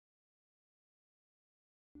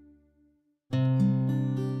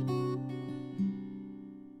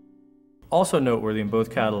Also noteworthy in both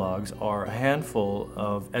catalogs are a handful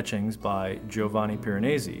of etchings by Giovanni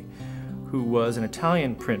Piranesi, who was an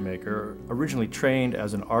Italian printmaker, originally trained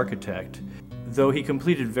as an architect. Though he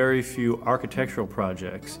completed very few architectural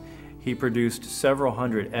projects, he produced several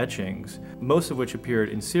hundred etchings, most of which appeared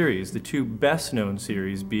in series, the two best-known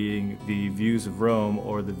series being the Views of Rome,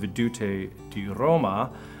 or the Vedute di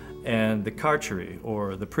Roma, and the Carceri,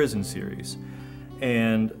 or the Prison series.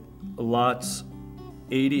 And lots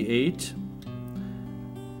 88,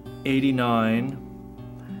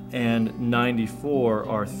 89, and 94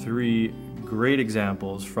 are three great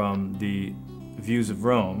examples from the Views of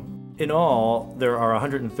Rome. In all, there are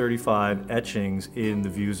 135 etchings in the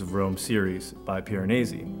Views of Rome series by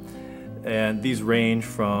Piranesi. And these range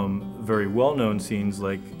from very well-known scenes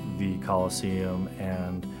like the Colosseum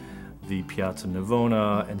and the Piazza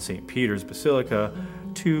Navona and St. Peter's Basilica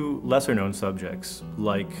to lesser-known subjects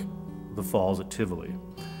like the Falls at Tivoli.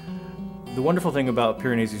 The wonderful thing about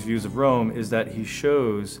Piranesi's Views of Rome is that he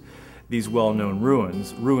shows these well-known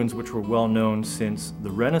ruins which were well-known since the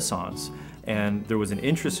Renaissance, and there was an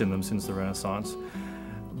interest in them since the Renaissance,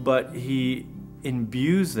 but he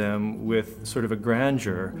imbues them with sort of a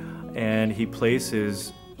grandeur, and he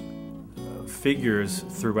places figures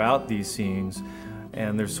throughout these scenes,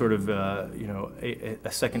 and there's sort of a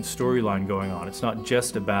second storyline going on. It's not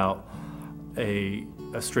just about a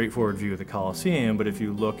straightforward view of the Colosseum, but if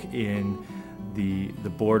you look in the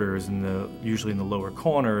borders and usually in the lower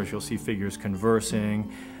corners, you'll see figures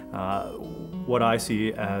conversing, what I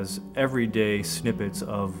see as everyday snippets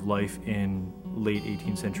of life in late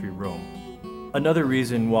 18th century Rome. Another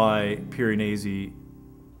reason why Piranesi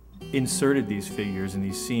inserted these figures and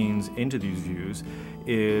these scenes into these views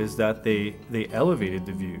is that they elevated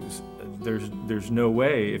the views. There's no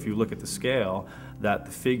way, if you look at the scale, that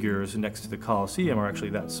the figures next to the Colosseum are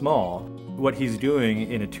actually that small. What he's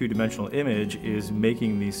doing in a two-dimensional image is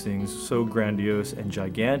making these things so grandiose and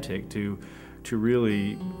gigantic to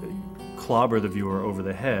really clobber the viewer over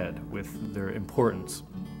the head with their importance.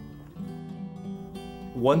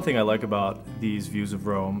 One thing I like about these Views of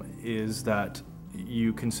Rome is that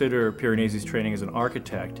you consider Piranesi's training as an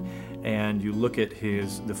architect, and you look at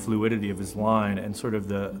the fluidity of his line and sort of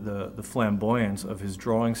the flamboyance of his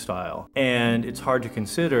drawing style. And it's hard to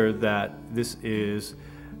consider that this is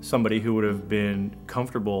somebody who would have been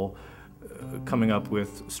comfortable coming up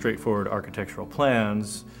with straightforward architectural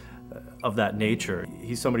plans of that nature.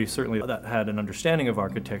 He's somebody certainly that had an understanding of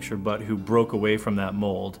architecture, but who broke away from that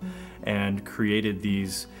mold and created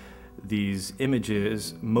these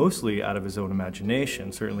images mostly out of his own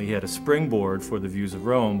imagination. Certainly he had a springboard for the Views of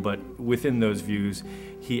Rome, but within those views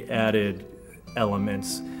he added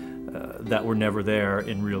elements that were never there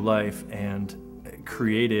in real life and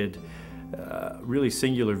created really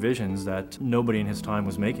singular visions that nobody in his time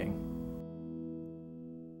was making.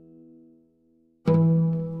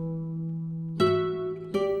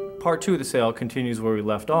 Part 2 of the sale continues where we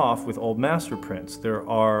left off with old master prints. There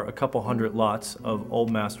are a couple hundred lots of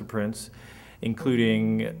old master prints,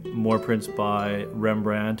 including more prints by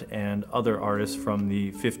Rembrandt and other artists from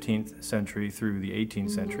the 15th century through the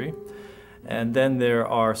 18th century. And then there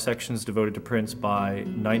are sections devoted to prints by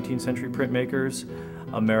 19th century printmakers,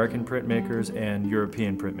 American printmakers, and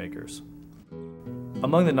European printmakers.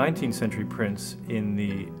 Among the 19th century prints in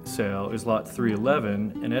the sale is lot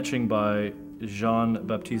 311, an etching by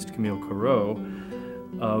Jean-Baptiste Camille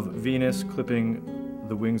Corot of Venus clipping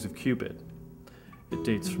the wings of Cupid. It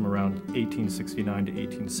dates from around 1869 to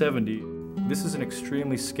 1870. This is an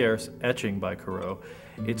extremely scarce etching by Corot.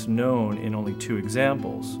 It's known in only two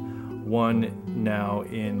examples, one now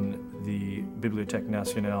in the Bibliothèque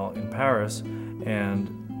Nationale in Paris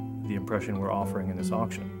and the impression we're offering in this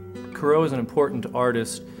auction. Corot is an important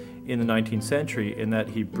artist in the 19th century in that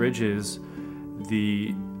he bridges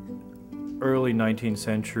the early 19th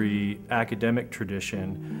century academic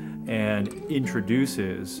tradition and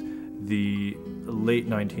introduces the late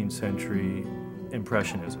 19th century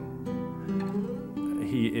Impressionism.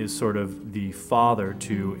 He is sort of the father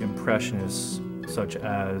to Impressionists such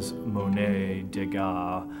as Monet,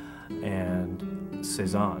 Degas, and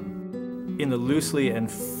Cézanne. In the loosely and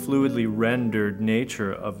fluidly rendered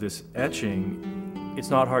nature of this etching, it's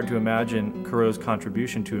not hard to imagine Corot's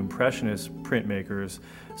contribution to Impressionist printmakers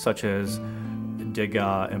such as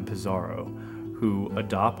Degas and Pissarro, who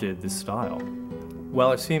adopted this style.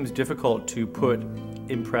 While it seems difficult to put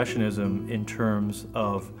Impressionism in terms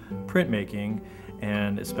of printmaking,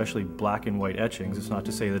 and especially black and white etchings, it's not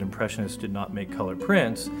to say that Impressionists did not make color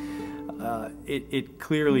prints, It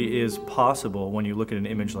clearly is possible when you look at an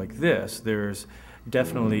image like this. There's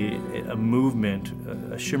definitely a movement,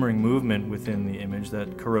 a shimmering movement within the image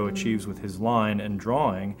that Corot achieves with his line and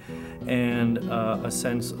drawing, and a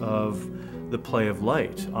sense of the play of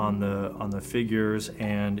light on the figures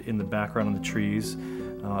and in the background on the trees.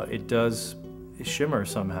 It does shimmer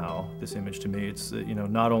somehow, this image, to me. It's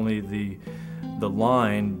not only the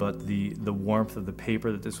line, but the warmth of the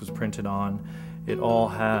paper that this was printed on. It all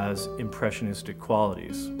has impressionistic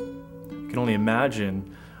qualities. You can only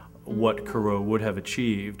imagine what Corot would have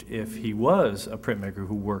achieved if he was a printmaker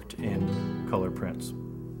who worked in color prints.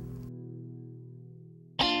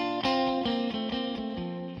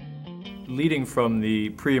 Leading from the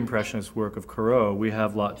pre-impressionist work of Corot, we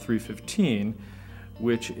have lot 315,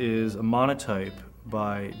 which is a monotype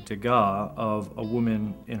by Degas of a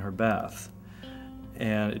woman in her bath,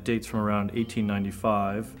 and it dates from around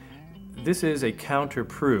 1895. This is a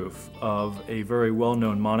counterproof of a very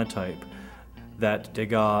well-known monotype that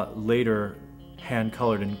Degas later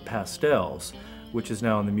hand-colored in pastels, which is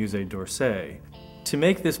now in the Musée d'Orsay. To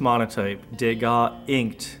make this monotype, Degas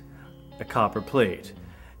inked a copper plate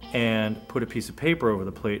and put a piece of paper over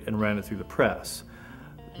the plate and ran it through the press.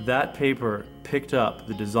 That paper picked up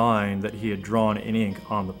the design that he had drawn in ink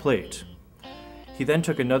on the plate. He then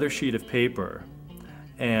took another sheet of paper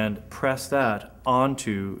and pressed that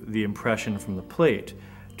onto the impression from the plate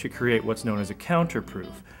to create what's known as a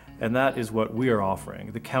counterproof. And that is what we are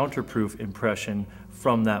offering, the counterproof impression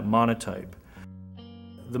from that monotype.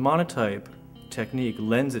 The monotype technique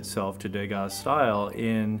lends itself to Degas' style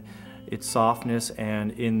in its softness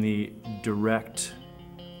and in the direct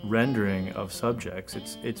rendering of subjects.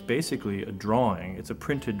 It's basically a drawing, it's a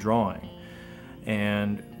printed drawing.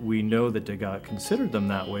 And we know that Degas considered them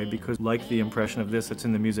that way because, like the impression of this that's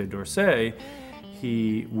in the Musée d'Orsay,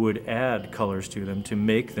 he would add colors to them to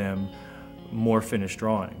make them more finished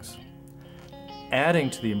drawings. Adding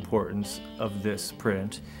to the importance of this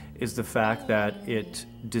print is the fact that it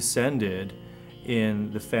descended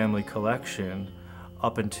in the family collection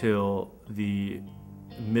up until the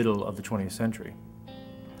middle of the 20th century.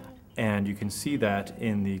 And you can see that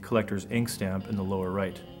in the collector's ink stamp in the lower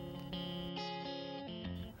right.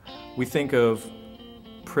 We think of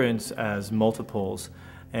prints as multiples,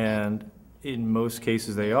 and in most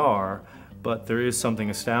cases they are, but there is something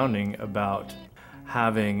astounding about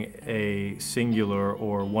having a singular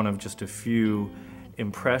or one of just a few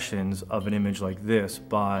impressions of an image like this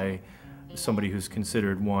by somebody who's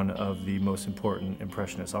considered one of the most important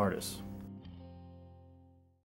Impressionist artists.